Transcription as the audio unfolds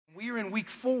in week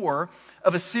 4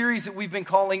 of a series that we've been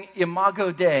calling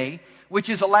Imago Dei, which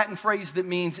is a Latin phrase that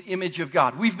means image of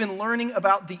God. We've been learning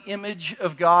about the image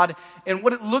of God and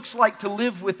what it looks like to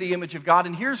live with the image of God.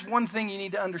 And here's one thing you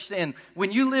need to understand.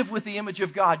 When you live with the image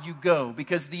of God, you go,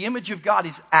 because the image of God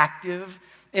is active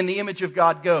and the image of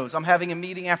God goes. I'm having a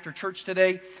meeting after church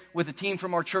today with a team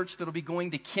from our church that'll be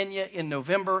going to Kenya in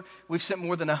November. We've sent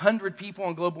more than 100 people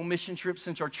on global mission trips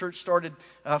since our church started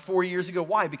 4 years ago.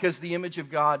 Why? Because the image of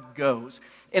God goes.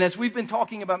 And as we've been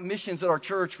talking about missions at our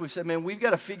church, we've said, man, we've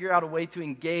got to figure out a way to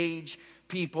engage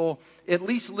people, at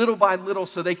least little by little,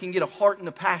 so they can get a heart and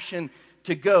a passion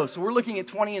to go. So we're looking at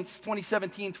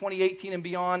 2017, 2018, and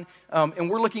beyond. And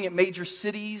we're looking at major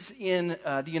cities in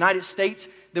the United States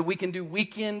that we can do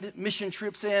weekend mission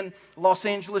trips in. Los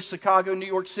Angeles, Chicago, New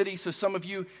York City. So some of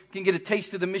you can get a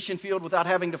taste of the mission field without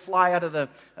having to fly out of the,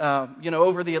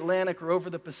 over the Atlantic or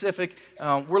over the Pacific.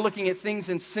 We're looking at things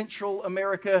in Central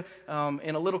America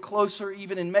and a little closer,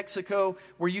 even in Mexico,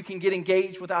 where you can get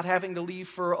engaged without having to leave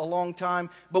for a long time.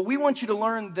 But we want you to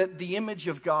learn that the image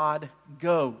of God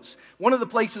goes. One of the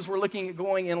places we're looking at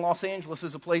going in Los Angeles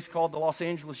is a place called the Los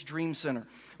Angeles Dream Center,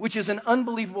 which is an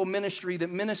unbelievable ministry that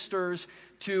ministers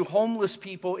to homeless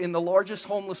people in the largest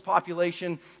homeless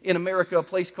population in America, a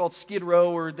place called Skid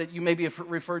Row, or that you maybe have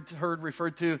referred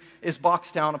to as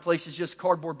Boxtown. A place that's just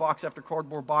cardboard box after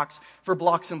cardboard box for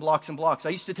blocks and blocks and blocks. I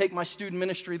used to take my student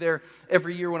ministry there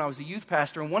every year when I was a youth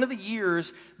pastor, and one of the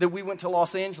years that we went to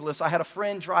Los Angeles, I had a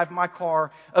friend drive my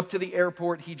car up to the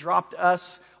airport. He dropped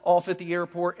us off at the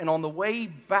airport, and on the way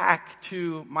back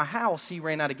to my house, he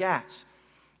ran out of gas.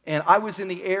 And I was in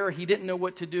the air. He didn't know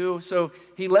what to do, so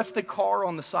he left the car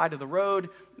on the side of the road.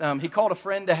 He called a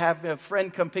friend to have a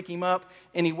friend come pick him up,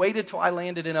 and he waited till I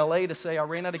landed in L.A. to say, I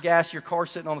ran out of gas, your car's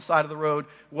sitting on the side of the road,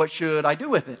 what should I do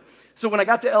with it? So when I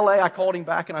got to L.A., I called him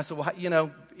back, and I said, well,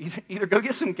 either go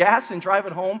get some gas and drive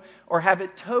it home, or have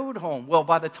it towed home. Well,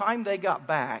 by the time they got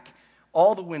back,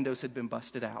 all the windows had been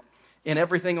busted out, and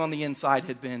everything on the inside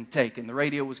had been taken. The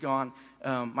radio was gone.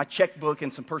 My checkbook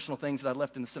and some personal things that I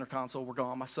left in the center console were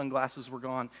gone. My sunglasses were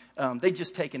gone. They'd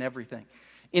just taken everything.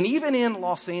 And even in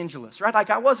Los Angeles, right? Like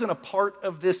I wasn't a part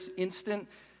of this instant,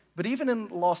 but even in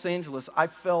Los Angeles, I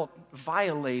felt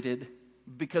violated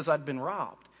because I'd been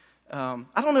robbed. I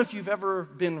don't know if you've ever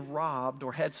been robbed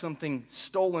or had something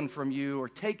stolen from you or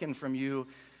taken from you,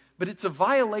 but it's a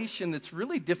violation that's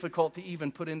really difficult to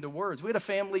even put into words. We had a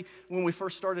family when we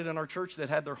first started in our church that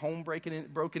had their home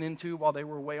broken into while they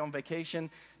were away on vacation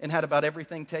and had about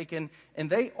everything taken. And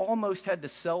they almost had to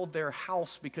sell their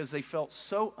house because they felt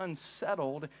so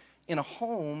unsettled in a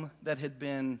home that had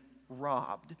been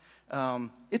robbed.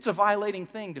 It's a violating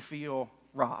thing to feel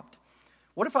robbed.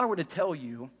 What if I were to tell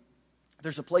you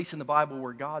there's a place in the Bible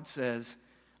where God says,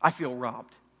 I feel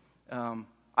robbed.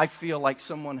 I feel like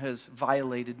someone has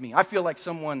violated me. I feel like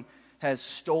someone has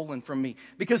stolen from me.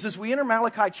 Because as we enter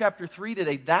Malachi chapter 3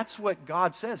 today, that's what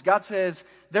God says. God says,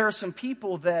 there are some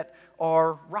people that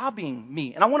are robbing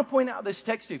me. And I want to point out this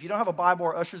text to you. If you don't have a Bible,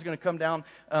 our usher's going to come down.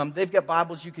 They've got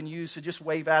Bibles you can use, so just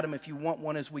wave at them if you want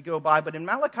one as we go by. But in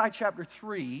Malachi chapter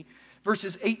 3,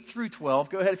 verses 8 through 12.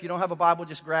 Go ahead, if you don't have a Bible,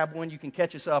 just grab one. You can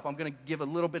catch us up. I'm going to give a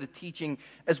little bit of teaching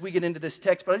as we get into this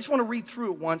text, but I just want to read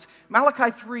through it once.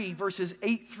 Malachi 3, verses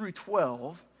 8 through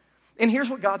 12. And here's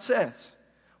what God says.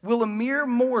 Will a mere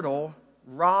mortal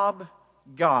rob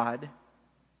God,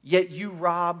 yet you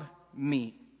rob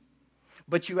me?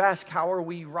 But you ask, how are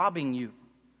we robbing you?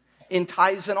 In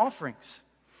tithes and offerings.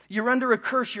 You're under a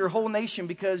curse, your whole nation,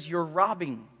 because you're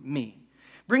robbing me.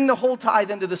 Bring the whole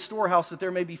tithe into the storehouse that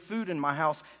there may be food in my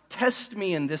house. Test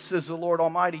me in this, says the Lord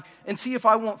Almighty, and see if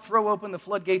I won't throw open the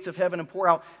floodgates of heaven and pour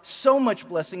out so much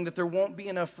blessing that there won't be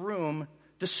enough room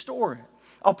to store it.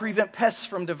 I'll prevent pests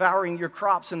from devouring your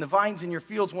crops, and the vines in your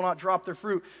fields will not drop their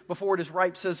fruit before it is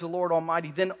ripe, says the Lord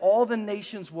Almighty. Then all the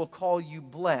nations will call you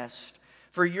blessed,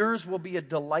 for yours will be a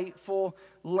delightful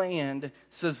land,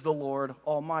 says the Lord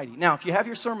Almighty. Now, if you have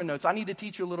your sermon notes, I need to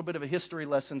teach you a little bit of a history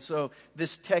lesson so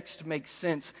this text makes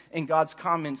sense and God's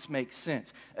comments make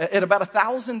sense. At about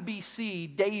 1000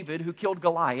 BC, David, who killed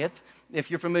Goliath, if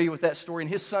you're familiar with that story,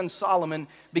 and his son Solomon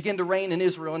began to reign in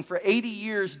Israel. And for 80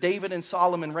 years, David and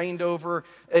Solomon reigned over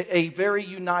a very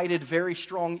united, very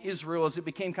strong Israel as it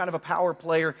became kind of a power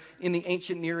player in the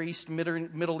ancient Near East,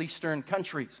 Middle Eastern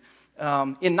countries.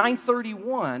 In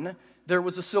 931, there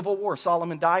was a civil war.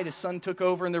 Solomon died, his son took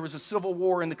over, and there was a civil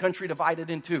war, and the country divided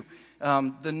in two.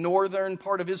 The northern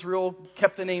part of Israel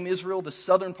kept the name Israel. The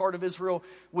southern part of Israel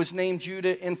was named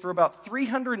Judah. And for about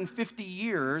 350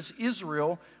 years,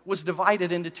 Israel was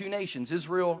divided into two nations,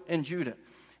 Israel and Judah.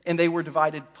 And they were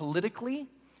divided politically,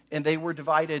 And they were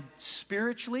divided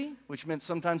spiritually, which meant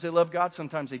sometimes they loved God,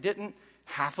 sometimes they didn't.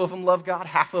 Half of them loved God,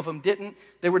 half of them didn't.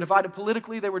 They were divided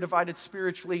politically, they were divided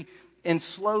spiritually, and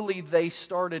slowly they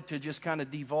started to just kind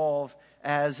of devolve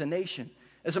as a nation.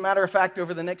 As a matter of fact,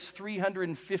 over the next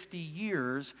 350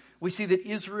 years, we see that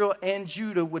Israel and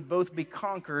Judah would both be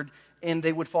conquered and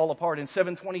they would fall apart. In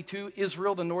 722,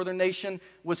 Israel, the northern nation,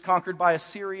 was conquered by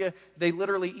Assyria. They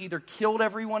literally either killed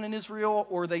everyone in Israel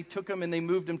or they took them and they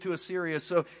moved them to Assyria.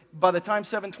 So by the time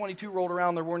 722 rolled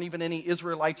around, there weren't even any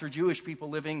Israelites or Jewish people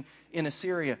living in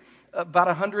Assyria. About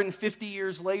 150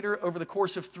 years later, over the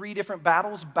course of 3 different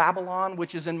battles, Babylon,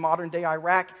 which is in modern-day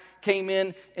Iraq, came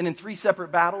in, and in 3 separate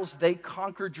battles, they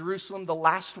conquered Jerusalem. The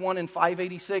last one in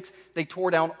 586, they tore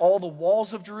down all the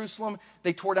walls of Jerusalem.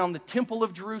 They tore down the temple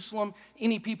of Jerusalem.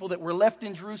 Any people that were left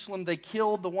in Jerusalem, they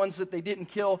killed. The ones that they didn't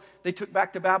kill, they took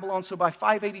back to Babylon. So by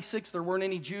 586, there weren't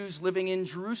any Jews living in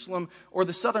Jerusalem or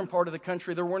the southern part of the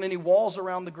country. There weren't any walls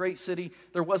around the great city.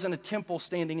 There wasn't a temple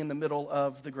standing in the middle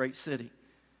of the great city.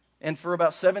 And for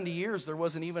about 70 years, there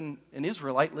wasn't even an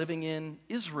Israelite living in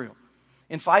Israel.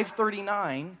 In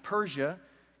 539, Persia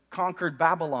conquered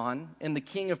Babylon, and the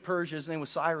king of Persia, his name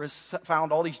was Cyrus,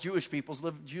 found all these Jewish people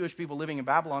living in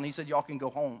Babylon. He said, y'all can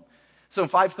go home. So in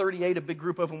 538, a big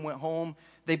group of them went home.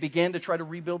 They began to try to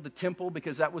rebuild the temple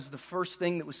because that was the first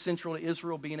thing that was central to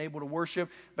Israel, being able to worship.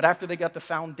 But after they got the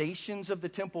foundations of the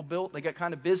temple built, they got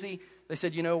kind of busy. They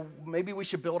said, maybe we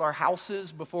should build our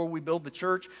houses before we build the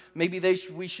church. Maybe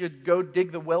we should go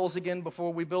dig the wells again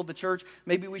before we build the church.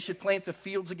 Maybe we should plant the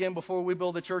fields again before we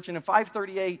build the church. And in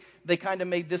 538, they kind of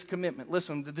made this commitment.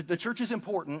 Listen, the church is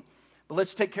important, but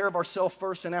let's take care of ourselves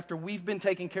first. And after we've been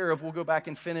taken care of, we'll go back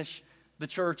and finish the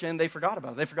church. And they forgot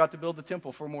about it. They forgot to build the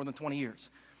temple for more than 20 years.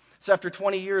 So after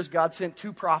 20 years, God sent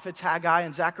 2 prophets, Haggai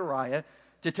and Zechariah,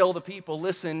 to tell the people,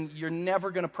 listen, you're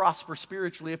never going to prosper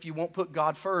spiritually if you won't put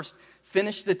God first.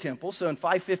 Finish the temple. So in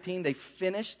 515, they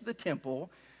finished the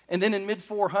temple. And then in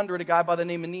mid-400, a guy by the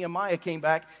name of Nehemiah came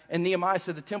back, and Nehemiah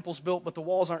said the temple's built, but the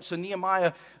walls aren't. So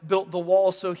Nehemiah built the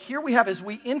walls. So here we have, as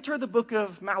we enter the book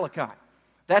of Malachi,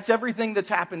 that's everything that's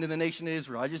happened in the nation of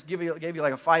Israel. I just gave you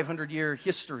like a 500-year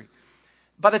history.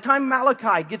 By the time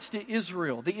Malachi gets to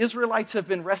Israel, the Israelites have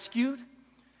been rescued.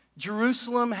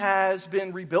 Jerusalem has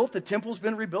been rebuilt. The temple's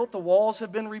been rebuilt. The walls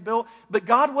have been rebuilt. But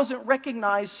God wasn't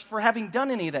recognized for having done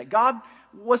any of that. God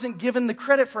wasn't given the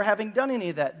credit for having done any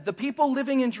of that. The people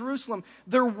living in Jerusalem,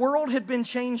 their world had been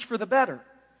changed for the better.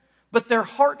 But their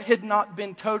heart had not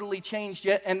been totally changed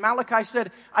yet. And Malachi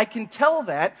said, I can tell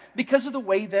that because of the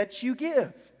way that you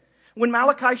give. When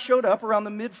Malachi showed up around the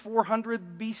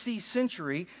mid-400 BC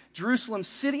century, Jerusalem's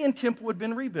city and temple had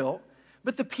been rebuilt,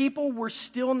 but the people were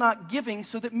still not giving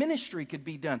so that ministry could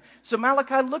be done. So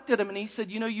Malachi looked at him and he said,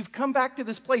 you've come back to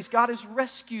this place. God has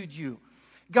rescued you.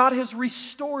 God has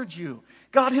restored you.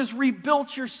 God has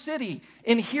rebuilt your city.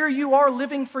 And here you are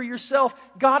living for yourself.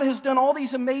 God has done all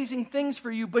these amazing things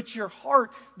for you, but your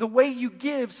heart, the way you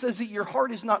give, says that your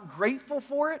heart is not grateful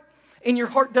for it. And your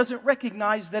heart doesn't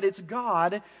recognize that it's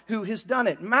God who has done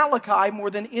it. Malachi,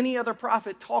 more than any other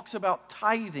prophet, talks about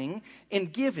tithing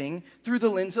and giving through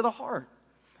the lens of the heart.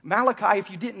 Malachi,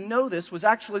 if you didn't know this, was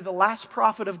actually the last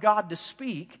prophet of God to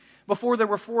speak before there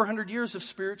were 400 years of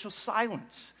spiritual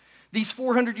silence. These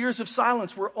 400 years of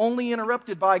silence were only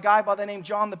interrupted by a guy by the name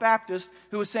John the Baptist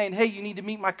who was saying, hey, you need to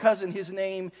meet my cousin. His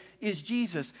name is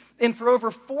Jesus. And for over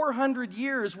 400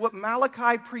 years, what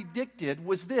Malachi predicted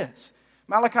was this.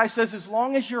 Malachi says, as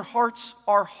long as your hearts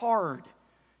are hard,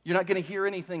 you're not going to hear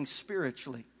anything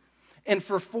spiritually. And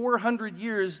for 400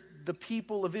 years, the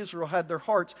people of Israel had their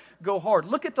hearts go hard.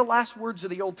 Look at the last words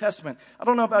of the Old Testament. I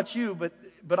don't know about you,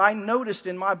 but I noticed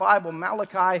in my Bible,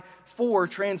 Malachi 4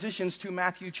 transitions to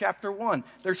Matthew chapter 1.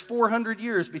 There's 400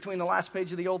 years between the last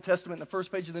page of the Old Testament and the first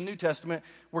page of the New Testament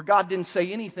where God didn't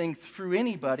say anything through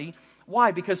anybody.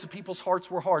 Why? Because the people's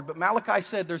hearts were hard. But Malachi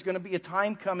said there's going to be a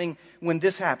time coming when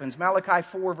this happens. Malachi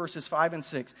 4 verses 5 and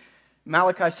 6.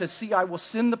 Malachi says, see, I will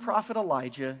send the prophet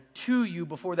Elijah to you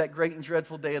before that great and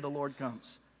dreadful day of the Lord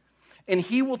comes. And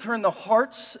he will turn the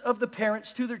hearts of the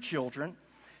parents to their children.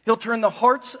 He'll turn the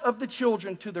hearts of the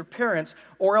children to their parents,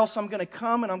 or else I'm going to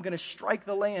come and I'm going to strike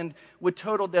the land with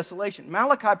total desolation.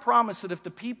 Malachi promised that if the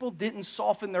people didn't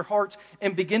soften their hearts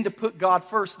and begin to put God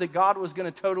first, that God was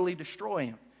going to totally destroy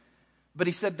him. But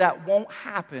he said that won't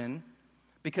happen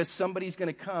because somebody's going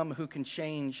to come who can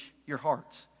change your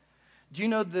hearts. Do you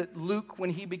know that Luke, when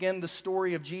he began the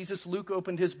story of Jesus, Luke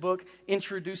opened his book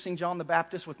introducing John the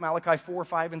Baptist with Malachi 4,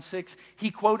 5, and 6.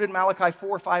 He quoted Malachi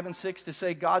 4, 5, and 6 to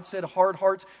say God said hard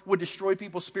hearts would destroy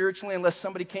people spiritually unless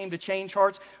somebody came to change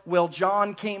hearts. Well,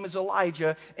 John came as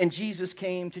Elijah and Jesus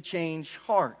came to change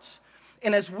hearts.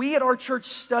 And as we at our church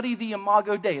study the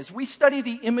Imago Dei, as we study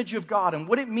the image of God and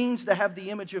what it means to have the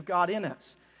image of God in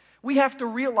us, we have to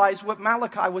realize what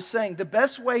Malachi was saying. The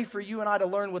best way for you and I to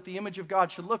learn what the image of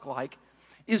God should look like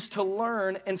is to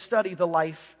learn and study the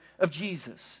life of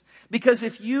Jesus. Because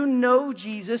if you know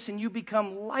Jesus and you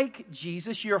become like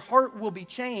Jesus, your heart will be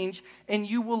changed and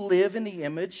you will live in the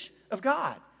image of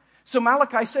God. So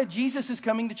Malachi said Jesus is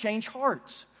coming to change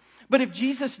hearts. But if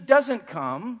Jesus doesn't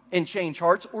come and change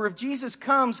hearts, or if Jesus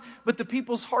comes but the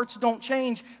people's hearts don't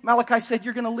change, Malachi said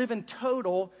you're going to live in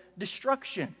total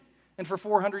destruction. And for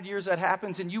 400 years that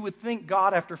happens, and you would think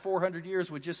God after 400 years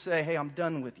would just say, hey, I'm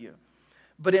done with you.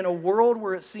 But in a world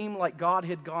where it seemed like God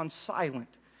had gone silent,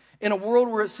 in a world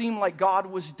where it seemed like God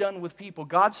was done with people,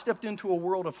 God stepped into a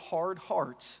world of hard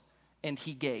hearts, and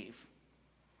He gave.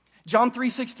 John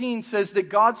 3:16 says that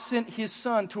God sent His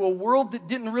Son to a world that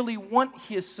didn't really want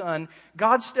His Son.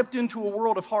 God stepped into a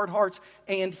world of hard hearts,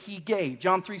 and He gave.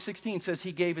 John 3:16 says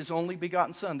He gave His only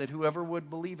begotten Son, that whoever would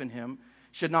believe in Him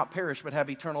should not perish but have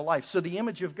eternal life. So the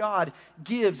image of God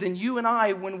gives. And you and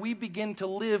I, when we begin to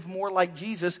live more like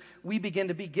Jesus, we begin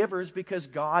to be givers because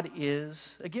God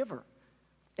is a giver.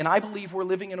 And I believe we're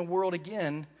living in a world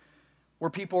again where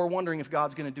people are wondering if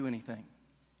God's going to do anything.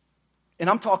 And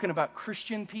I'm talking about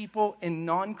Christian people and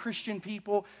non-Christian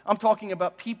people. I'm talking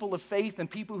about people of faith and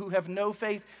people who have no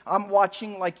faith. I'm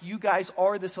watching, like you guys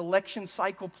are, this election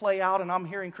cycle play out, and I'm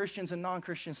hearing Christians and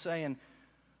non-Christians saying,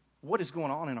 what is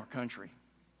going on in our country?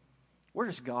 Where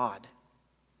is God?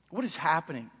 What is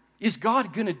happening? Is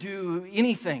God going to do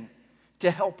anything to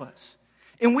help us?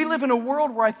 And we live in a world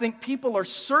where I think people are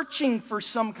searching for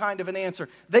some kind of an answer.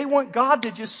 They want God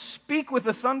to just speak with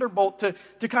a thunderbolt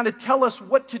to kind of tell us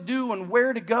what to do and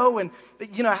where to go and,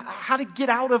 you know, how to get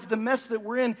out of the mess that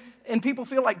we're in. And people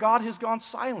feel like God has gone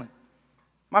silent.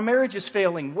 My marriage is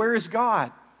failing. Where is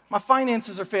God? My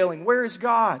finances are failing. Where is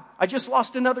God? I just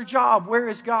lost another job. Where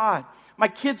is God? My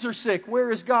kids are sick. Where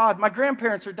is God? My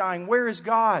grandparents are dying. Where is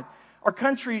God? Our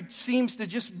country seems to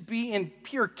just be in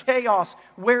pure chaos.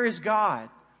 Where is God?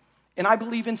 And I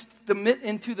believe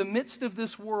into the midst of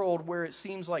this world where it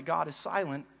seems like God is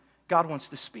silent, God wants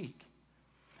to speak.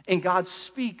 And God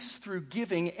speaks through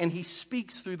giving, and He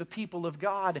speaks through the people of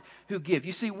God who give.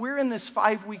 You see, we're in this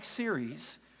 5-week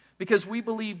series because we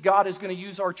believe God is going to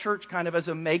use our church kind of as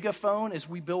a megaphone as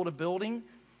we build a building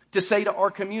to say to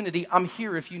our community, I'm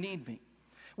here if you need me.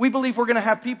 We believe we're going to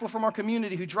have people from our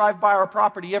community who drive by our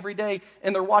property every day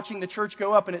and they're watching the church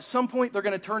go up, and at some point they're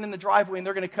going to turn in the driveway and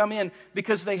they're going to come in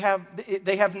because they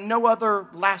have no other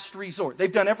last resort.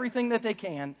 They've done everything that they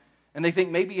can and they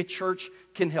think maybe a church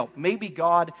can help. Maybe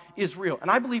God is real. And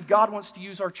I believe God wants to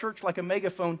use our church like a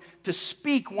megaphone to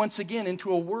speak once again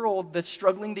into a world that's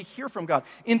struggling to hear from God,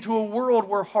 into a world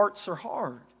where hearts are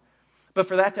hard. But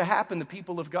for that to happen, the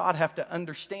people of God have to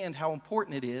understand how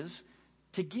important it is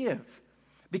to give.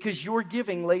 Because your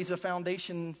giving lays a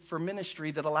foundation for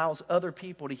ministry that allows other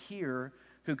people to hear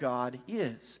who God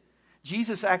is.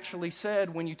 Jesus actually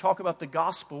said, when you talk about the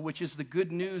gospel, which is the good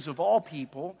news of all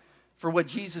people, for what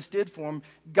Jesus did for them,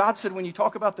 God said when you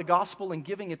talk about the gospel and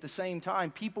giving at the same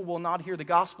time, people will not hear the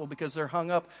gospel because they're hung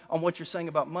up on what you're saying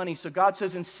about money. So God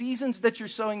says in seasons that you're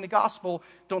sowing the gospel,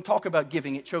 don't talk about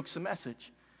giving. It chokes the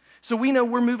message. So we know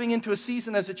we're moving into a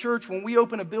season as a church when we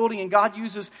open a building and God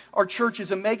uses our church as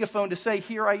a megaphone to say,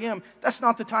 here I am. That's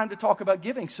not the time to talk about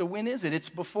giving. So when is it? It's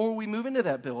before we move into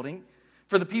that building.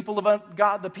 For the people of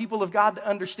God to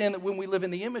understand that when we live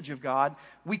in the image of God,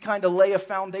 we kind of lay a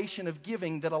foundation of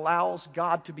giving that allows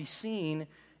God to be seen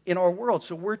in our world.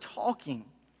 So we're talking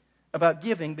about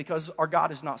giving because our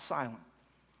God is not silent.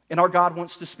 And our God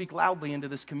wants to speak loudly into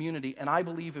this community. And I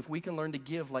believe if we can learn to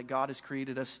give like God has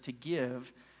created us to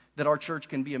give, that our church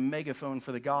can be a megaphone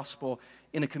for the gospel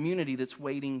in a community that's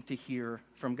waiting to hear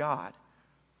from God.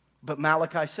 But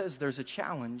Malachi says there's a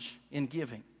challenge in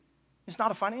giving. It's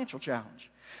not a financial challenge.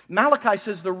 Malachi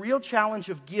says the real challenge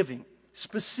of giving,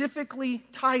 specifically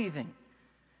tithing,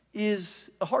 is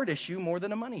a heart issue more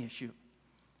than a money issue.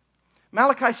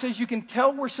 Malachi says you can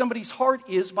tell where somebody's heart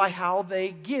is by how they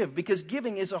give, because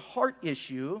giving is a heart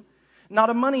issue, not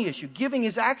a money issue. Giving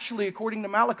is actually, according to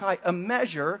Malachi, a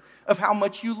measure of how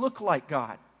much you look like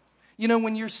God. You know,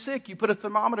 when you're sick, you put a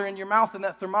thermometer in your mouth, and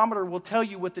that thermometer will tell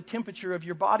you what the temperature of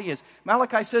your body is.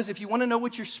 Malachi says if you want to know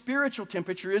what your spiritual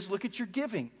temperature is, look at your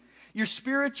giving. Your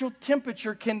spiritual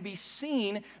temperature can be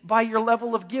seen by your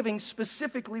level of giving,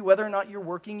 specifically whether or not you're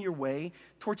working your way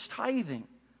towards tithing.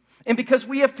 And because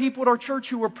we have people at our church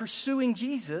who are pursuing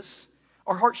Jesus,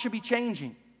 our heart should be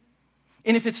changing.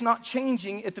 And if it's not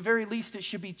changing, at the very least, it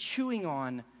should be chewing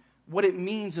on what it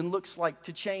means and looks like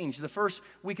to change. The first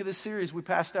week of this series, we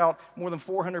passed out more than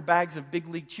 400 bags of Big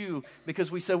League Chew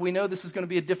because we said we know this is going to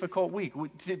be a difficult week.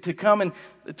 To come and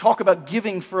talk about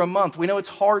giving for a month, we know it's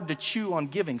hard to chew on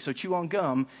giving, so chew on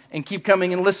gum and keep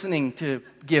coming and listening to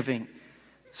giving.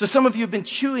 So some of you have been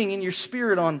chewing in your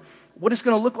spirit on what it's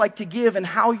going to look like to give and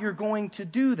how you're going to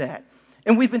do that.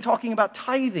 And we've been talking about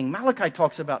tithing. Malachi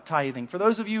talks about tithing. For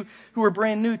those of you who are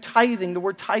brand new, tithing, the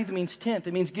word tithe means tenth.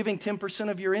 It means giving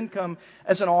 10% of your income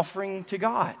as an offering to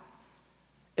God.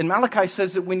 And Malachi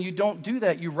says that when you don't do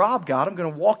that, you rob God. I'm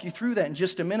going to walk you through that in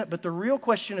just a minute. But the real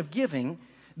question of giving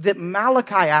that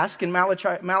Malachi asks in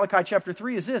Malachi chapter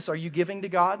 3 is this: are you giving to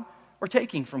God or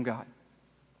taking from God?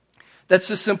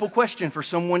 That's a simple question for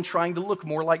someone trying to look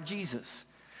more like Jesus.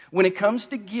 When it comes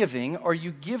to giving, are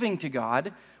you giving to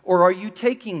God or are you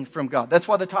taking from God? That's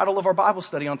why the title of our Bible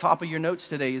study on top of your notes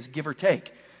today is Give or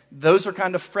Take. Those are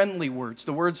kind of friendly words.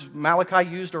 The words Malachi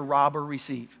used are rob or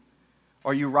receive.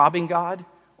 Are you robbing God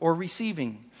or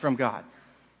receiving from God?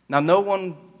 Now, no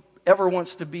one ever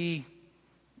wants to be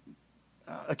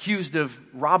accused of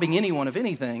robbing anyone of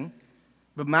anything,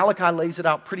 but Malachi lays it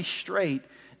out pretty straight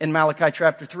in Malachi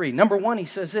chapter 3. Number one, he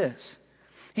says this.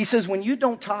 He says, when you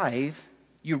don't tithe,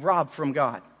 you rob from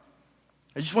God.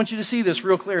 I just want you to see this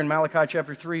real clear in Malachi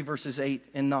chapter 3, verses 8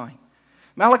 and 9.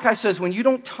 Malachi says, when you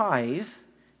don't tithe,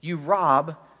 you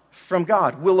rob from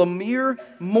God. Will a mere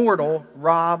mortal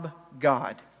rob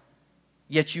God?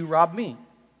 Yet you rob me.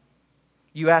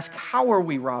 You ask, how are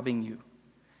we robbing you?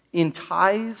 In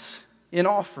tithes, in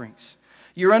offerings.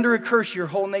 You're under a curse, your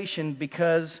whole nation,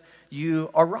 because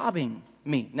you are robbing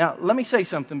me. Now, let me say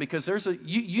something, because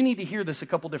you need to hear this a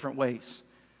couple different ways.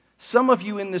 Some of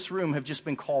you in this room have just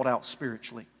been called out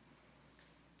spiritually.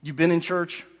 You've been in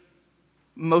church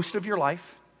most of your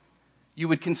life. You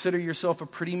would consider yourself a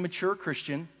pretty mature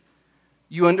Christian.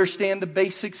 You understand the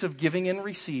basics of giving and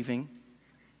receiving,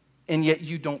 and yet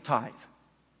you don't tithe.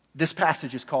 This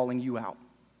passage is calling you out.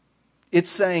 It's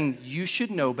saying you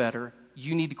should know better.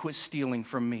 You need to quit stealing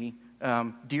from me.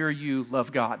 Dear you,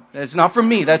 love God. It's not from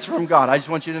me. That's from God. I just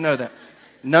want you to know that.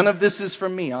 None of this is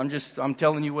from me. I'm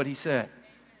telling you what he said.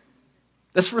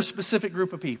 That's for a specific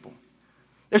group of people.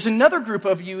 There's another group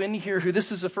of you in here who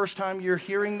this is the first time you're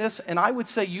hearing this, and I would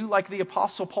say you, like the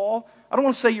Apostle Paul, I don't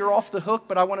want to say you're off the hook,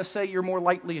 but I want to say you're more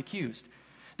lightly accused.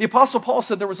 The Apostle Paul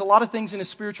said there was a lot of things in his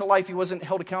spiritual life he wasn't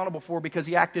held accountable for because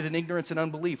he acted in ignorance and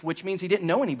unbelief, which means he didn't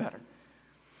know any better.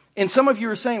 And some of you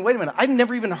are saying, wait a minute, I'd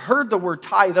never even heard the word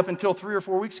tithe up until 3 or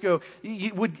 4 weeks ago.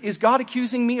 Is God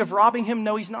accusing me of robbing him?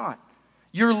 No, he's not.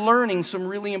 You're learning some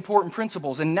really important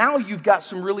principles, and now you've got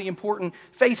some really important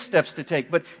faith steps to take.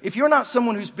 But if you're not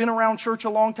someone who's been around church a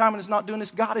long time and is not doing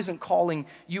this, God isn't calling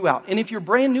you out. And if you're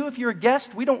brand new, if you're a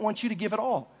guest, we don't want you to give at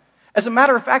all. As a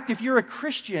matter of fact, if you're a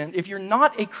Christian, if you're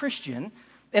not a Christian,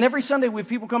 and every Sunday we have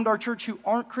people come to our church who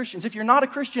aren't Christians. If you're not a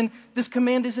Christian, this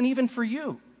command isn't even for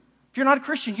you. If you're not a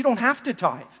Christian, you don't have to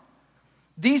tithe.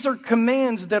 These are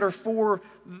commands that are for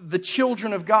the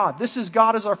children of God. This is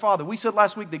God as our Father. We said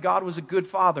last week that God was a good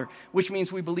Father, which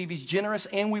means we believe He's generous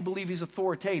and we believe He's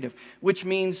authoritative, which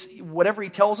means whatever He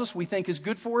tells us we think is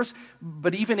good for us,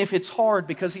 but even if it's hard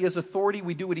because He has authority,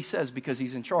 we do what He says because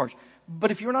He's in charge. But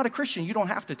if you're not a Christian, you don't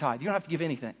have to tithe. You don't have to give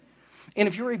anything. And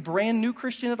if you're a brand new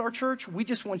Christian at our church, we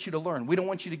just want you to learn. We don't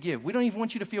want you to give. We don't even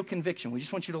want you to feel conviction. We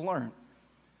just want you to learn.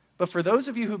 But for those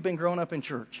of you who've been growing up in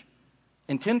church,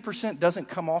 and 10% doesn't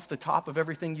come off the top of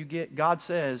everything you get, God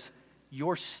says,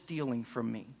 you're stealing from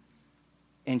me,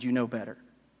 and you know better.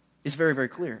 It's very, very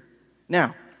clear.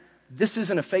 Now, this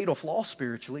isn't a fatal flaw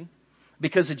spiritually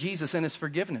because of Jesus and His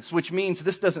forgiveness, which means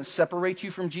this doesn't separate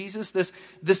you from Jesus.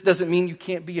 This doesn't mean you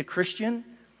can't be a Christian.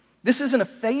 This isn't a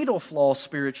fatal flaw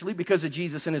spiritually because of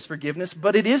Jesus and His forgiveness,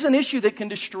 but it is an issue that can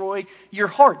destroy your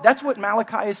heart. That's what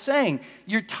Malachi is saying.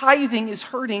 Your tithing is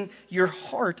hurting your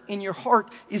heart, and your heart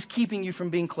is keeping you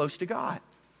from being close to God.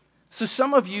 So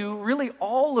some of you, really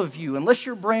all of you, unless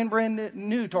you're brand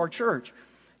new to our church,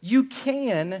 you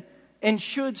can and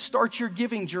should start your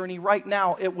giving journey right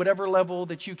now at whatever level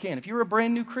that you can. If you're a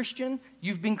brand new Christian,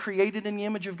 you've been created in the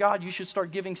image of God, you should start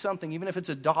giving something. Even if it's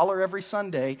 $1 every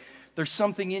Sunday, there's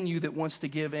something in you that wants to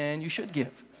give, and you should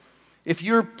give. If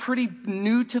you're pretty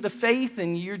new to the faith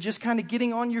and you're just kind of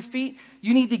getting on your feet,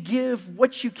 you need to give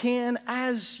what you can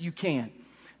as you can.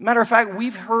 Matter of fact,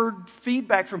 we've heard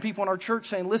feedback from people in our church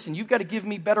saying, listen, you've got to give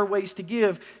me better ways to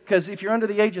give, because if you're under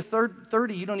the age of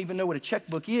 30, you don't even know what a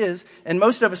checkbook is, and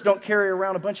most of us don't carry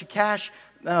around a bunch of cash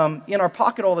in our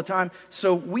pocket all the time.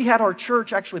 So we had our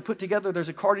church actually put together, there's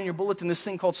a card in your bulletin, this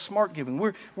thing called Smart Giving.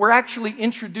 We're actually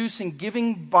introducing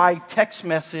giving by text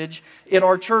message at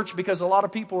our church because a lot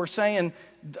of people are saying,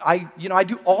 I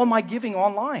do all my giving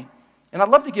online. And I'd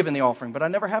love to give in the offering, but I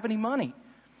never have any money.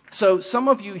 So some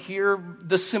of you here,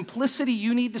 the simplicity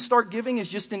you need to start giving is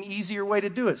just an easier way to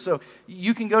do it. So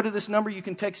you can go to this number, you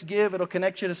can text give, it'll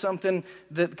connect you to something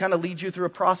that kind of leads you through a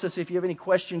process. If you have any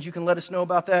questions, you can let us know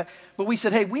about that. But we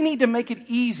said, hey, we need to make it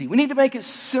easy. We need to make it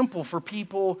simple for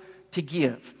people to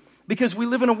give. Because we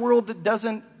live in a world that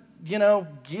doesn't,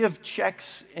 give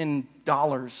checks in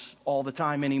dollars all the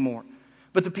time anymore.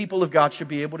 But the people of God should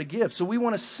be able to give. So we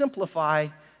want to simplify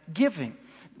giving.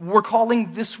 We're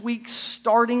calling this week,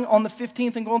 starting on the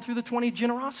 15th and going through the 20th,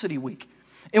 Generosity Week.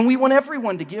 And we want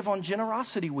everyone to give on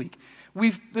Generosity Week.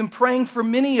 We've been praying for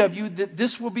many of you that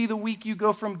this will be the week you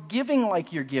go from giving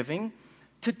like you're giving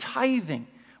to tithing.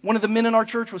 One of the men in our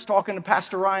church was talking to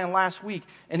Pastor Ryan last week,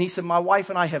 and he said, my wife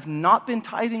and I have not been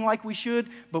tithing like we should,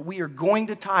 but we are going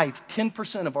to tithe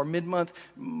 10% of our mid-month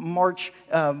March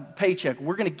paycheck.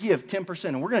 We're going to give 10%,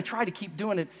 and we're going to try to keep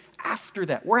doing it after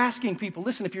that. We're asking people,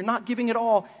 listen, if you're not giving at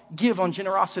all, give on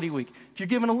Generosity Week. If you're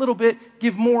giving a little bit,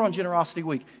 give more on Generosity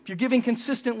Week. If you're giving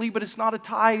consistently, but it's not a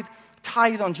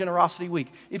tithe on Generosity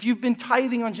Week. If you've been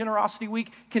tithing on Generosity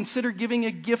Week, consider giving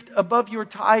a gift above your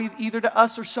tithe, either to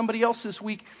us or somebody else this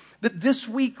week. That this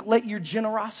week, let your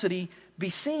generosity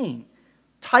be seen.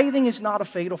 Tithing is not a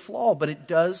fatal flaw, but it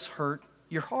does hurt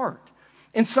your heart.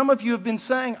 And some of you have been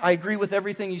saying, I agree with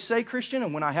everything you say, Christian,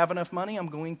 and when I have enough money, I'm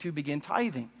going to begin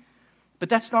tithing. But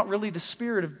that's not really the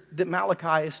spirit that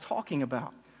Malachi is talking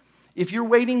about. If you're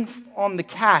waiting on the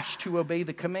cash to obey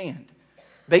the command,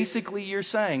 basically you're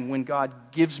saying, when God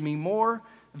gives me more,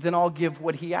 then I'll give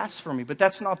what He asks for me. But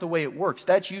that's not the way it works.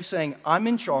 That's you saying, I'm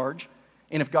in charge,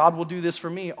 and if God will do this for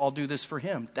me, I'll do this for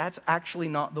Him. That's actually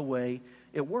not the way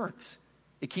it works.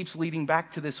 It keeps leading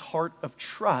back to this heart of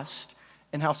trust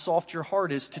and how soft your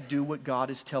heart is to do what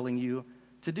God is telling you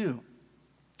to do.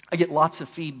 I get lots of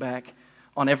feedback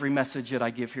on every message that I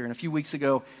give here. And a few weeks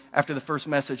ago, after the first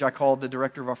message, I called the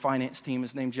director of our finance team.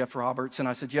 His name's Jeff Roberts. And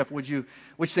I said, Jeff, what'd you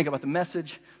think about the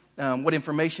message? What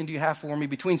information do you have for me?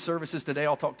 Between services today,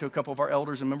 I'll talk to a couple of our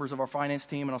elders and members of our finance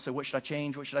team, and I'll say, what should I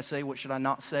change? What should I say? What should I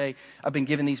not say? I've been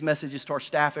giving these messages to our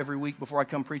staff every week before I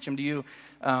come preach them to you.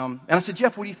 And I said,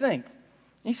 Jeff, what do you think? And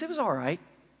he said, it was all right.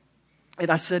 And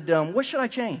I said, what should I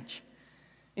change?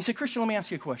 He said, Christian, let me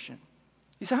ask you a question.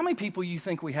 He said, how many people you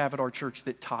think we have at our church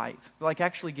that tithe? Like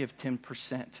actually give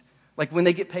 10%. Like when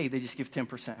they get paid, they just give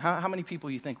 10%. How many people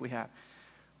you think we have?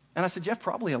 And I said, Jeff,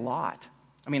 probably a lot.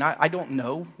 I mean, I don't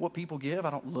know what people give.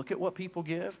 I don't look at what people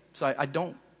give. So I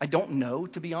don't know,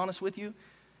 to be honest with you.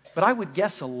 But I would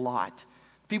guess a lot.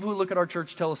 People who look at our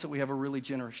church tell us that we have a really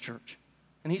generous church.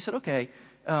 And he said, okay,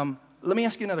 let me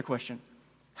ask you another question.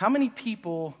 How many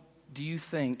people do you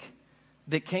think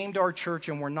that came to our church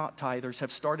and were not tithers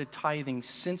have started tithing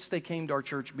since they came to our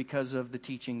church because of the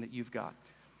teaching that you've got?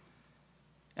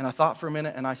 And I thought for a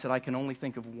minute, and I said, I can only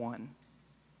think of one.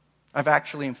 I've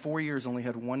actually, in 4 years, only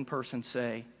had one person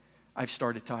say, I've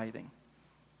started tithing.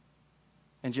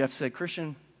 And Jeff said,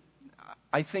 Christian,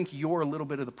 I think you're a little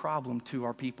bit of the problem to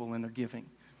our people in their giving.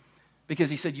 Because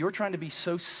he said, you're trying to be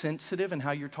so sensitive in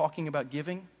how you're talking about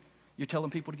giving. You're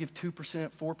telling people to give 2%, 4%,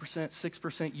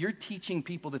 6%. You're teaching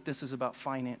people that this is about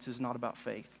finances, not about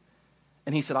faith.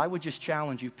 And he said, I would just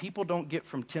challenge you. People don't get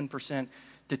from 10%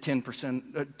 to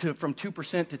 10%, from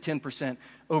 2% to 10%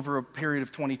 over a period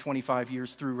of 20, 25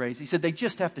 years through raise. He said, they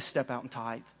just have to step out and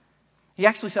tithe. He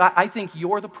actually said, I think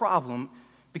you're the problem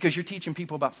because you're teaching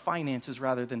people about finances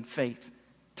rather than faith.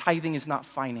 Tithing is not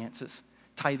finances.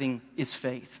 Tithing is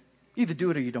faith. You either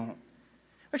do it or you don't.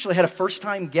 Actually, I had a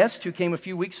first-time guest who came a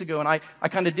few weeks ago, and I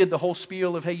kind of did the whole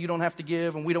spiel of, hey, you don't have to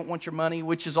give, and we don't want your money,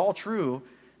 which is all true.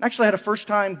 And actually, I had a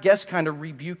first-time guest kind of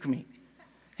rebuke me.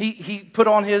 He put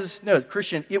on his, no,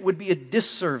 Christian, it would be a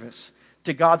disservice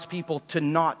to God's people to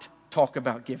not talk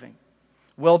about giving.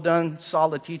 Well done,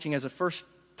 solid teaching. As a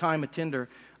first-time attender,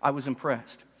 I was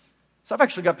impressed. So I've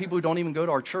actually got people who don't even go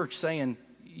to our church saying,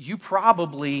 you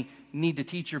probably need to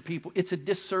teach your people. It's a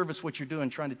disservice what you're doing,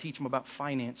 trying to teach them about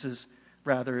finances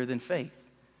rather than faith.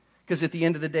 Because at the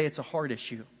end of the day, it's a heart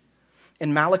issue.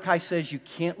 And Malachi says you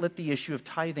can't let the issue of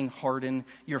tithing harden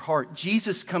your heart.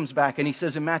 Jesus comes back and he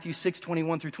says in Matthew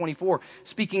 6:21 through 24,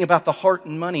 speaking about the heart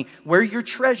and money, where your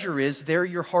treasure is, there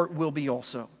your heart will be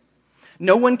also.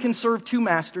 No one can serve two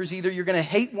masters. Either you're going to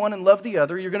hate one and love the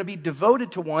other, you're going to be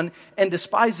devoted to one and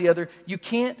despise the other. You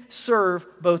can't serve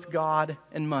both God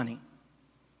and money.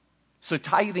 So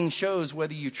tithing shows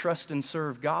whether you trust and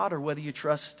serve God or whether you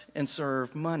trust and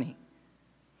serve money.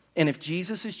 And if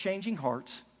Jesus is changing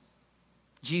hearts,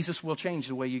 Jesus will change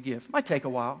the way you give. It might take a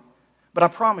while, but I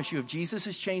promise you, if Jesus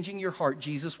is changing your heart,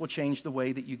 Jesus will change the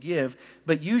way that you give.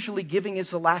 But usually giving is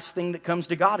the last thing that comes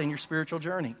to God in your spiritual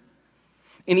journey.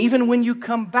 And even when you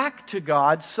come back to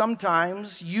God,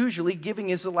 sometimes, usually, giving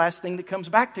is the last thing that comes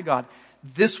back to God.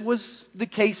 This was the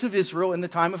case of Israel in the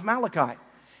time of Malachi.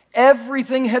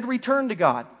 Everything had returned to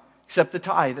God except the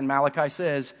tithe. And Malachi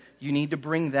says, you need to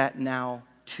bring that now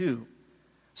too.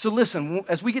 So listen,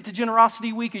 as we get to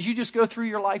Generosity Week, as you just go through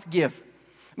your life, give.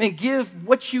 Give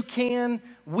what you can,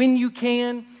 when you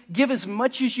can. Give as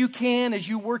much as you can as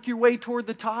you work your way toward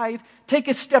the tithe. Take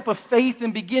a step of faith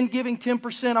and begin giving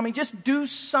 10%. Just do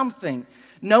something,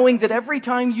 knowing that every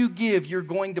time you give, you're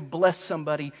going to bless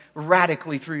somebody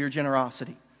radically through your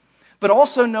generosity. But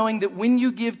also knowing that when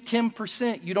you give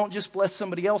 10%, you don't just bless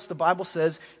somebody else. The Bible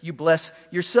says you bless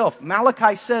yourself.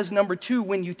 Malachi says, number 2,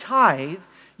 when you tithe,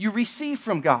 you receive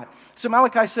from God. So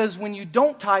Malachi says when you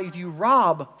don't tithe, you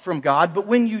rob from God. But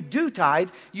when you do tithe,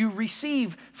 you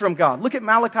receive from God. Look at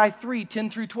Malachi 3,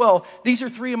 10 through 12. These are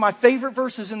 3 of my favorite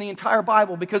verses in the entire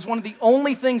Bible because one of the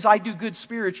only things I do good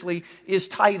spiritually is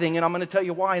tithing. And I'm going to tell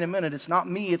you why in a minute. It's not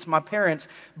me, it's my parents.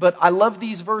 But I love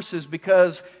these verses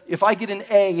because if I get an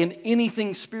A in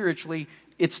anything spiritually,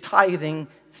 it's tithing.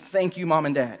 Thank you, Mom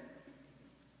and Dad.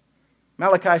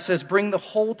 Malachi says, bring the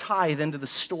whole tithe into the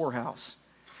storehouse,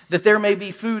 that there may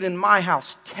be food in my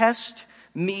house. Test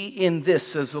me in this,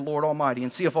 says the Lord Almighty,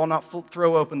 and see if I'll not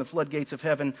throw open the floodgates of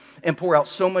heaven and pour out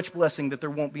so much blessing that there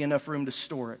won't be enough room to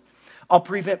store it. I'll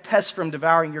prevent pests from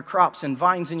devouring your crops, and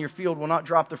vines in your field will not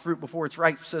drop the fruit before it's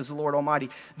ripe, says the Lord Almighty.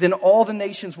 Then all the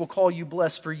nations will call you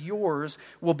blessed, for yours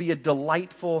will be a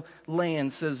delightful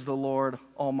land, says the Lord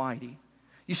Almighty.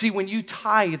 You see, when you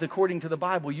tithe according to the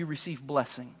Bible, you receive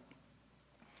blessing.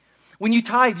 When you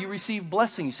tithe, you receive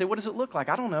blessing. You say, what does it look like?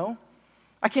 I don't know.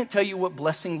 I can't tell you what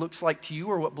blessing looks like to you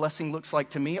or what blessing looks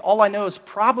like to me. All I know is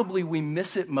probably we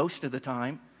miss it most of the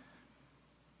time.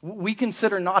 We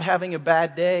consider not having a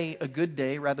bad day a good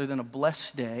day rather than a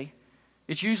blessed day.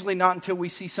 It's usually not until we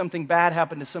see something bad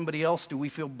happen to somebody else do we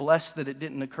feel blessed that it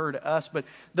didn't occur to us. But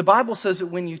the Bible says that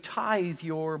when you tithe,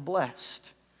 you're blessed.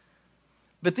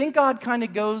 But then God kind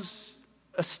of goes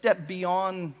a step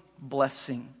beyond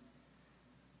blessing.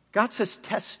 God says,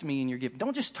 test me in your giving.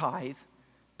 Don't just tithe,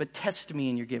 but test me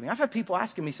in your giving. I've had people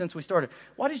asking me since we started,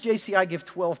 why does JCI give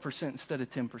 12% instead of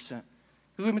 10%? Because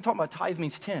we've been talking about tithe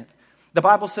means tenth. The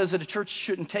Bible says that a church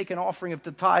shouldn't take an offering of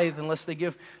the tithe unless they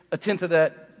give a tenth of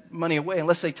that money away,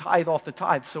 unless they tithe off the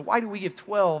tithe. So why do we give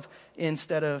 12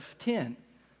 instead of 10?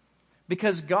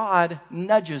 Because God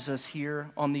nudges us here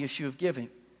on the issue of giving.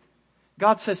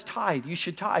 God says tithe, you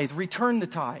should tithe, return the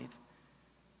tithe.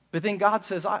 But then God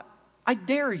says, I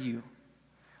dare you.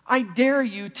 I dare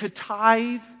you to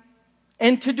tithe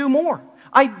and to do more.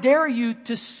 I dare you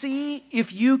to see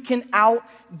if you can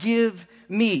outgive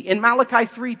me. In Malachi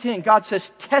 3:10, God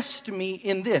says, test me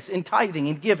in this, in tithing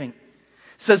and giving,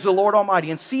 says the Lord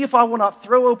Almighty, and see if I will not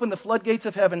throw open the floodgates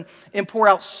of heaven and pour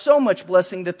out so much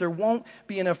blessing that there won't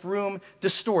be enough room to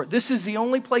store it. This is the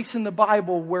only place in the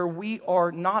Bible where we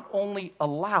are not only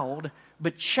allowed,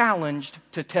 but challenged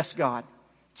to test God.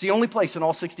 It's the only place in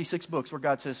all 66 books where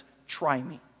God says, try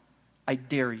me. I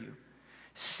dare you.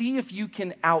 See if you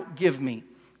can outgive me.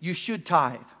 You should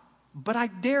tithe. But I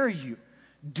dare you.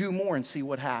 Do more and see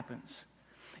what happens.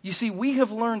 You see, we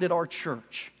have learned at our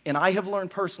church, and I have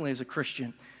learned personally as a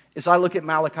Christian, as I look at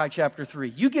Malachi chapter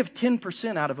 3, you give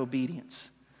 10% out of obedience.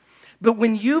 But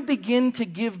when you begin to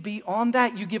give beyond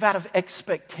that, you give out of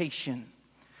expectation.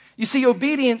 You see,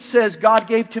 obedience says God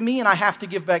gave to me and I have to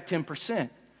give back 10%.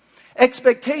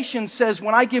 Expectation says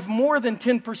when I give more than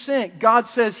 10%, God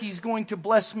says He's going to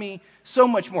bless me so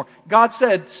much more. God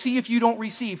said, see if you don't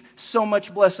receive so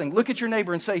much blessing. Look at your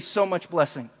neighbor and say, so much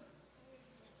blessing.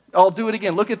 I'll do it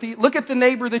again. Look at the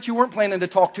neighbor that you weren't planning to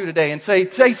talk to today and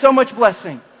say so much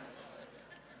blessing.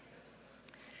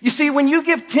 You see, when you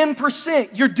give 10%,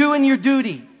 you're doing your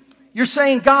duty. You're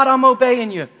saying, God, I'm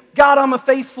obeying you. God, I'm a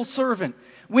faithful servant.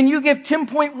 When you give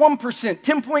 10.1%,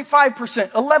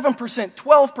 10.5%, 11%,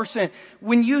 12%,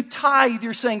 when you tithe,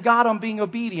 you're saying, God, I'm being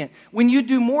obedient. When you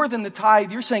do more than the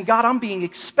tithe, you're saying, God, I'm being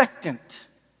expectant.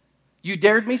 You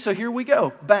dared me, so here we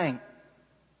go. Bang.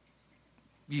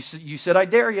 You said, I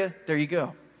dare you. There you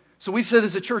go. So we said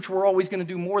as a church, we're always going to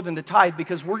do more than the tithe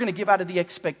because we're going to give out of the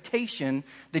expectation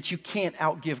that you can't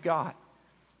outgive God.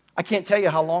 I can't tell you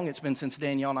how long it's been since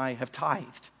Danielle and I have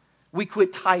tithed. We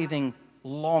quit tithing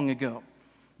long ago.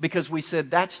 Because we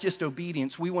said, that's just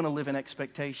obedience. We want to live in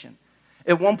expectation.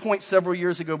 At one point several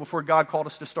years ago, before God called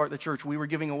us to start the church, we were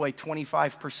giving away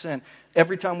 25%.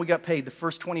 Every time we got paid, the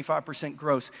first 25%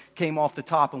 gross came off the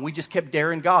top, and we just kept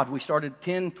daring God. We started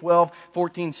 10, 12,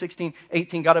 14, 16,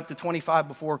 18, got up to 25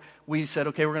 before we said,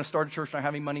 okay, we're going to start a church, not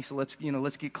having money, so let's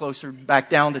get closer,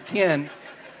 back down to 10,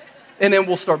 and then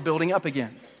we'll start building up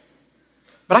again.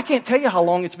 But I can't tell you how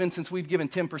long it's been since we've given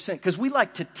 10%, because we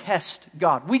like to test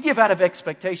God. We give out of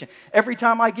expectation. Every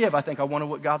time I give, I think, I wonder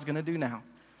what God's going to do now.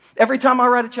 Every time I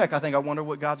write a check, I think, I wonder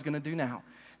what God's going to do now.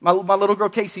 My little girl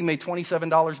Casey made $27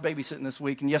 babysitting this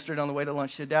week, and yesterday on the way to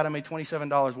lunch, she said, Dad, I made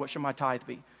 $27. What should my tithe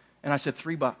be? And I said,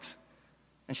 $3.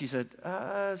 And she said,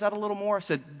 is that a little more? I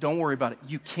said, don't worry about it.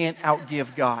 You can't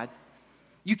outgive God.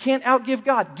 You can't outgive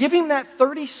God. Give Him that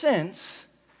 30 cents.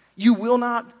 You will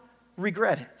not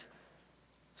regret it.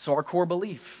 So our core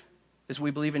belief is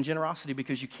we believe in generosity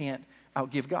because you can't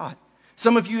outgive God.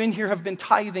 Some of you in here have been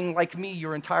tithing like me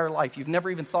your entire life. You've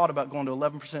never even thought about going to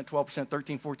 11%, 12%,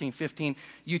 13, 14, 15.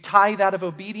 You tithe out of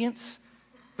obedience,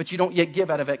 but you don't yet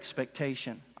give out of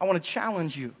expectation. I want to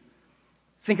challenge you.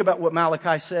 Think about what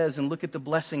Malachi says and look at the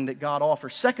blessing that God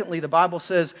offers. Secondly, the Bible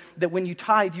says that when you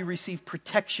tithe, you receive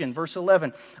protection. Verse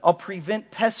 11, I'll prevent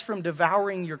pests from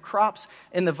devouring your crops,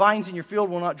 and the vines in your field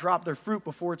will not drop their fruit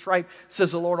before it's ripe,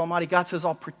 says the Lord Almighty. God says,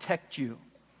 I'll protect you.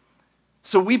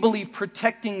 So we believe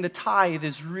protecting the tithe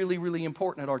is really, really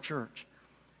important at our church.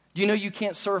 Do you know you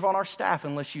can't serve on our staff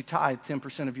unless you tithe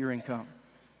 10% of your income?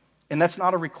 And that's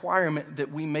not a requirement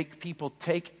that we make people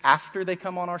take after they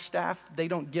come on our staff. They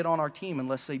don't get on our team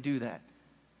unless they do that.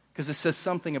 Because it says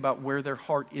something about where their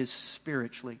heart is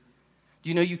spiritually. Do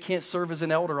you know you can't serve as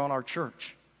an elder on our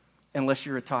church unless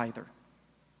you're a tither?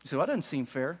 You say, well, that doesn't seem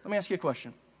fair. Let me ask you a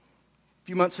question. A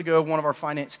few months ago, one of our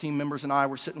finance team members and I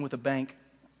were sitting with a bank.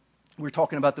 We were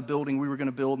talking about the building we were going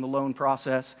to build and the loan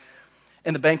process.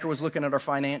 And the banker was looking at our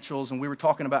financials, and we were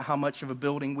talking about how much of a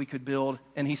building we could build.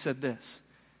 And he said this.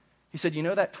 He said, you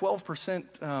know that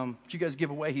 12% that you guys give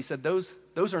away? He said, those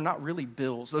are not really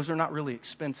bills. Those are not really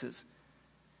expenses.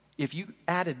 If you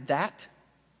added that,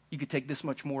 you could take this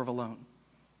much more of a loan.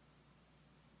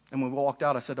 And when we walked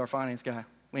out, I said to our finance guy,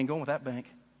 we ain't going with that bank.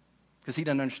 Because he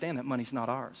doesn't understand that money's not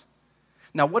ours.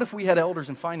 Now, what if we had elders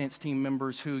and finance team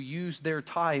members who used their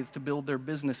tithe to build their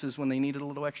businesses when they needed a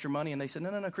little extra money, and they said,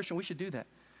 no, Christian, we should do that.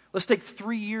 Let's take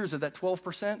 3 years of that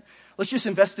 12%. Let's just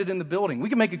invest it in the building. We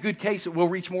can make a good case that we'll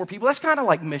reach more people. That's kind of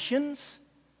like missions.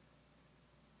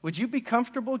 Would you be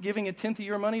comfortable giving a tenth of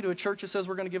your money to a church that says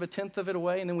we're going to give a tenth of it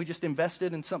away, and then we just invest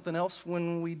it in something else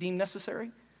when we deem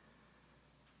necessary?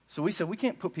 So we said we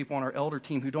can't put people on our elder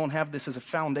team who don't have this as a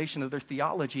foundation of their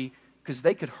theology, because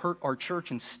they could hurt our church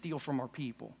and steal from our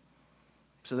people.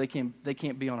 So they can't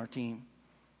be on our team.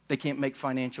 They can't make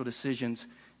financial decisions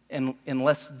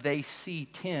unless they see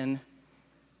 10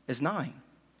 as 9.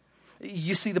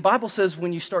 You see, the Bible says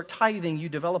when you start tithing, you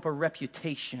develop a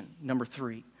reputation, number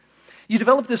 3. You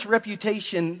develop this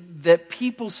reputation that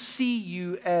people see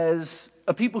you as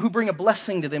a people who bring a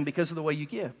blessing to them because of the way you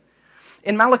give.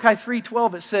 In Malachi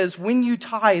 3:12, it says, when you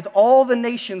tithe, all the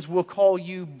nations will call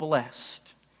you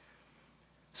blessed.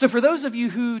 So for those of you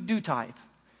who do tithe,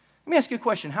 let me ask you a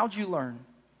question. How'd you learn?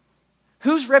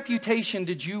 Whose reputation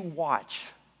did you watch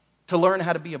to learn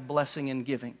how to be a blessing in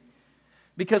giving?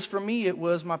 Because for me, it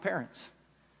was my parents.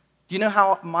 Do you know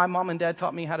how my mom and dad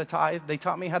taught me how to tithe? They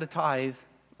taught me how to tithe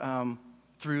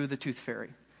through the tooth fairy.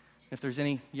 If there's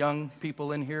any young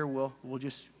people in here, we'll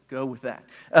just go with that.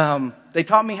 They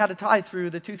taught me how to tithe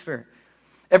through the tooth fairy.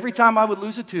 Every time I would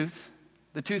lose a tooth,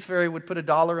 the tooth fairy would put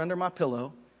 $1 under my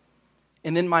pillow,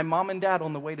 and then my mom and dad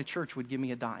on the way to church would give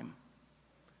me a dime.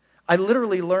 I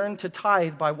literally learned to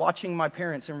tithe by watching my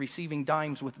parents and receiving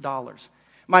dimes with dollars.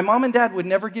 My mom and dad would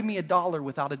never give me $1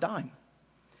 without a dime.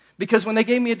 Because when they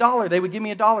gave me $1, they would give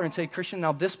me $1 and say, Christian,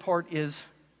 now this part is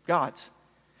God's.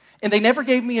 And they never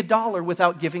gave me $1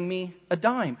 without giving me a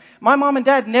dime. My mom and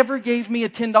dad never gave me a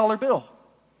 $10 bill.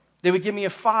 They would give me a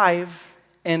 5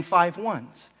 and 5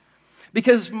 ones.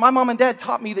 Because my mom and dad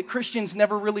taught me that Christians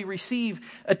never really receive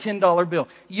a $10 bill.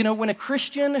 You know, when a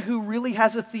Christian who really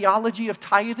has a theology of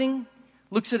tithing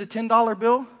looks at a $10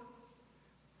 bill,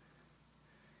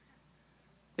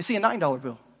 they see a $9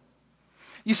 bill.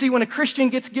 You see, when a Christian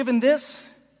gets given this,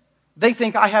 they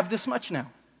think, I have this much now.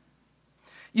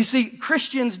 You see,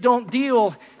 Christians don't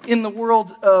deal in the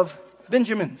world of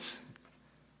Benjamins.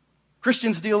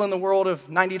 Christians deal in the world of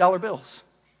 $90 bills.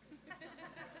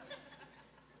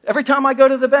 Every time I go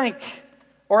to the bank,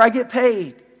 or I get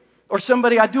paid, or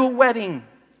I do a wedding,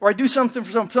 or I do something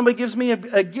for somebody gives me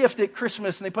a gift at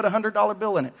Christmas and they put a $100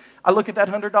 bill in it. I look at that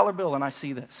 $100 bill and I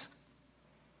see this.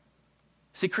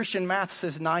 See, Christian math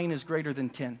says 9 is greater than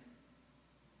 10.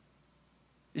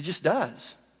 It just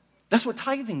does. That's what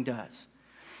tithing does.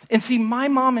 And see, my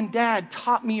mom and dad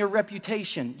taught me a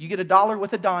reputation. You get $1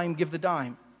 with a dime, give the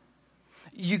dime.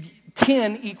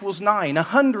 10 equals 9.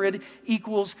 100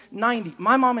 equals 90.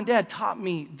 My mom and dad taught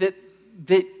me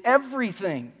that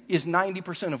everything is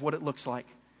 90% of what it looks like.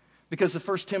 Because the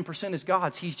first 10% is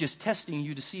God's. He's just testing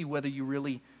you to see whether you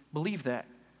really believe that.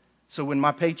 So when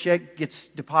my paycheck gets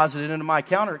deposited into my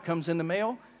account or it comes in the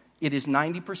mail, it is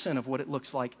 90% of what it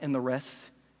looks like, and the rest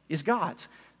is God's.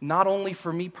 Not only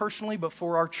for me personally, but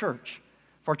for our church.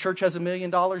 If our church has $1 million,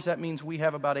 that means we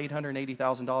have about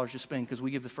 $880,000 to spend because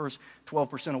we give the first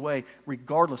 12% away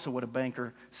regardless of what a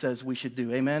banker says we should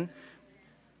do. Amen?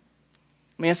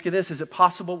 Let me ask you this. Is it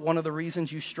possible one of the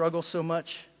reasons you struggle so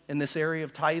much in this area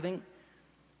of tithing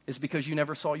is because you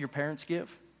never saw your parents give?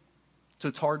 So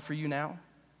it's hard for you now?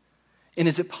 And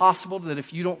is it possible that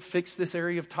if you don't fix this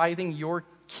area of tithing, your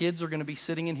kids are going to be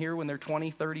sitting in here when they're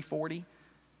 20, 30, 40,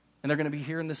 and they're going to be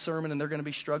hearing this sermon and they're going to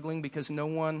be struggling because no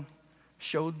one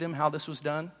showed them how this was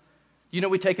done? You know,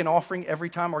 we take an offering every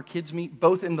time our kids meet,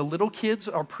 both in the little kids,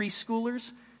 our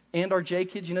preschoolers, and our J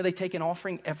kids. You know, they take an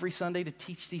offering every Sunday to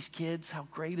teach these kids how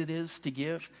great it is to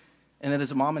give. And then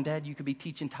as a mom and dad, you could be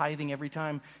teaching tithing every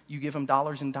time you give them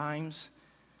dollars and dimes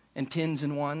and tens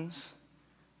and ones.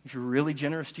 If you're really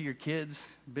generous to your kids,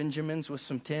 Benjamins with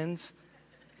some tens.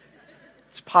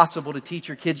 It's possible to teach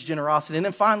your kids generosity. And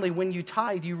then finally, when you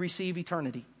tithe, you receive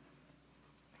eternity.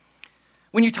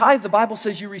 When you tithe, the Bible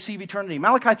says you receive eternity.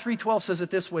 Malachi 3:12 says it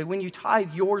this way: when you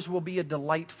tithe, yours will be a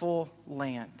delightful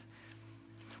land.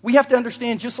 We have to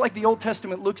understand, just like the Old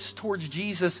Testament looks towards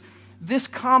Jesus, this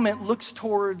comment looks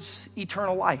towards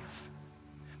eternal life.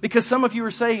 Because some of you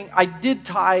are saying, I did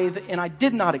tithe and I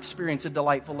did not experience a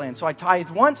delightful land. So I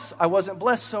tithed once, I wasn't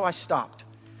blessed, so I stopped.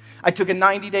 I took a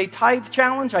 90-day tithe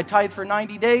challenge. I tithed for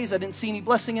 90 days. I didn't see any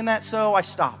blessing in that, so I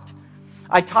stopped.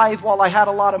 I tithed while I had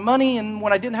a lot of money, and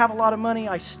when I didn't have a lot of money,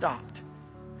 I stopped.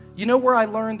 You know where I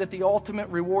learned that the ultimate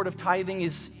reward of tithing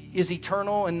is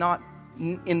eternal and not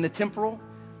in the temporal?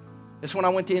 It's when I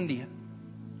went to India.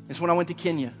 It's when I went to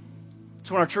Kenya.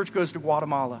 It's when our church goes to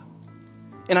Guatemala.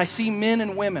 And I see men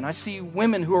and women. I see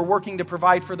women who are working to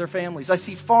provide for their families. I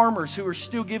see farmers who are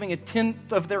still giving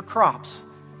 1/10 of their crops.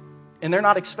 And they're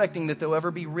not expecting that they'll ever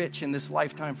be rich in this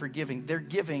lifetime for giving. They're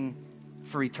giving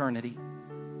for eternity.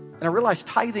 And I realize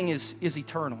tithing is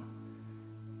eternal.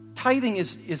 Tithing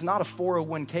is not a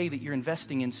 401k that you're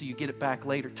investing in so you get it back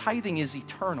later. Tithing is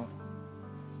eternal.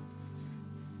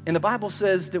 And the Bible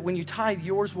says that when you tithe,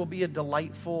 yours will be a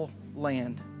delightful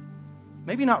land.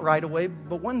 Maybe not right away,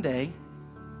 but one day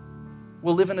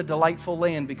we'll live in a delightful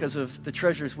land because of the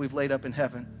treasures we've laid up in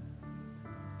heaven.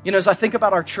 You know, as I think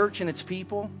about our church and its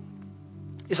people,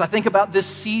 as I think about this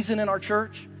season in our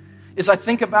church, as I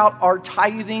think about our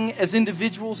tithing as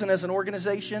individuals and as an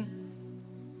organization,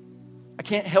 I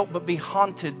can't help but be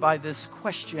haunted by this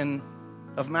question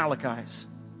of Malachi's.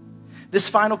 This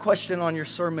final question on your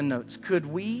sermon notes: could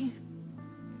we,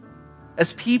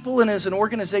 as people and as an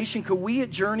organization, could we at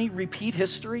Journey repeat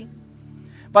history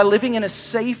by living in a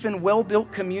safe and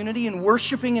well-built community and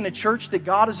worshiping in a church that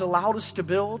God has allowed us to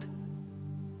build,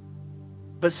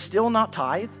 but still not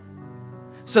tithe?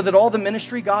 So that all the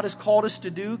ministry God has called us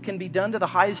to do can be done to the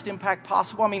highest impact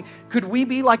possible. I mean, could we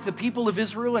be like the people of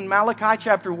Israel in Malachi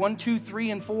chapter 1, 2,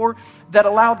 3, and 4 that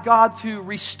allowed God to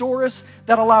restore us,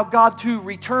 that allowed God to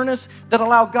return us, that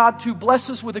allowed God to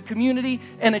bless us with a community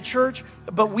and a church,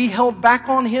 but we held back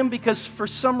on Him because for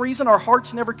some reason our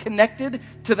hearts never connected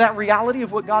to that reality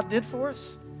of what God did for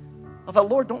us? I thought,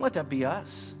 Lord, don't let that be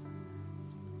us.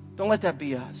 Don't let that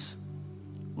be us.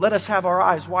 Let us have our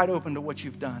eyes wide open to what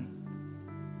You've done.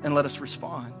 And let us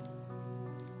respond.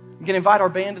 I'm going to invite our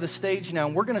band to the stage now.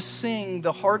 And we're going to sing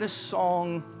the hardest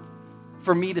song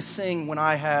for me to sing when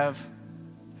I have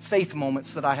faith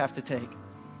moments that I have to take.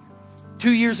 2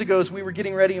 years ago, as we were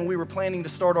getting ready and we were planning to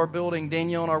start our building,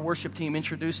 Danielle and our worship team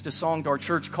introduced a song to our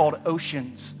church called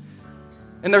Oceans.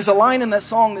 And there's a line in that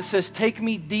song that says, "Take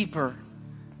me deeper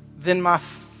than my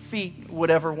feet would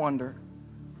ever wander.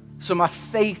 So my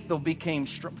faith will become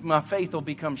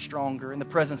stronger in the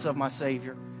presence of my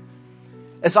Savior."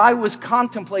 As I was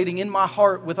contemplating in my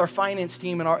heart with our finance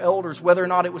team and our elders whether or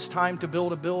not it was time to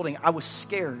build a building, I was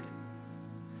scared.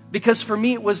 Because for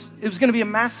me, it was going to be a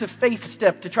massive faith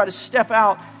step to try to step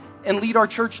out and lead our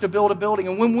church to build a building.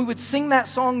 And when we would sing that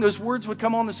song, those words would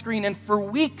come on the screen. And for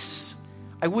weeks,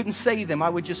 I wouldn't say them. I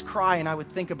would just cry and I would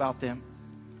think about them.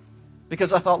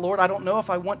 Because I thought, Lord, I don't know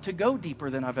if I want to go deeper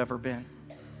than I've ever been.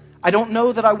 I don't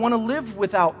know that I want to live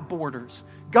without borders.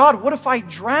 God, what if I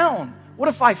drown? What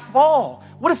if I fall?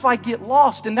 What if I get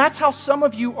lost? And that's how some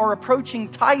of you are approaching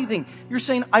tithing. You're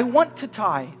saying, I want to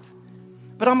tithe,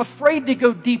 but I'm afraid to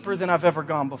go deeper than I've ever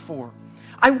gone before.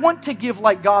 I want to give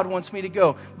like God wants me to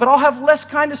go, but I'll have less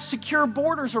kind of secure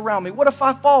borders around me. What if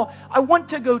I fall? I want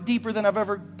to go deeper than I've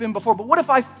ever been before, but what if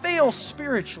I fail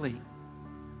spiritually?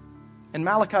 And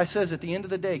Malachi says at the end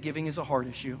of the day, giving is a heart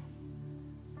issue.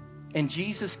 And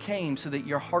Jesus came so that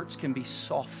your hearts can be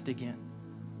soft again.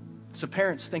 So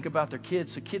parents think about their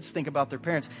kids, so kids think about their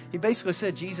parents. He basically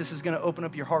said Jesus is going to open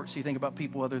up your heart so you think about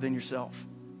people other than yourself.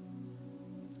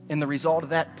 And the result of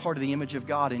that part of the image of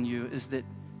God in you is that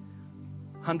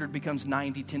 100 becomes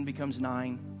 90, 10 becomes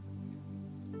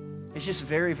 9. It's just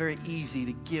very, very easy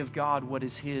to give God what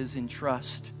is His in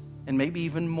trust, and maybe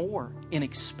even more in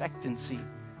expectancy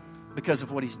because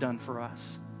of what He's done for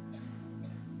us.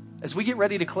 As we get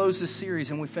ready to close this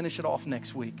series and we finish it off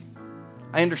next week,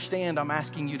 I understand I'm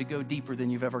asking you to go deeper than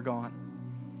you've ever gone.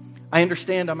 I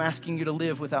understand I'm asking you to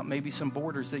live without maybe some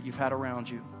borders that you've had around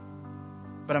you.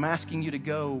 But I'm asking you to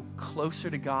go closer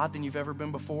to God than you've ever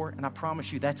been before, and I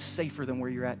promise you that's safer than where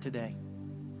you're at today.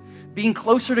 Being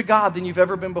closer to God than you've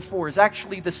ever been before is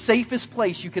actually the safest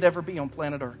place you could ever be on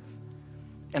planet Earth.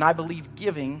 And I believe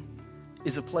giving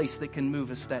is a place that can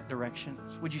move us that direction.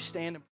 Would you stand and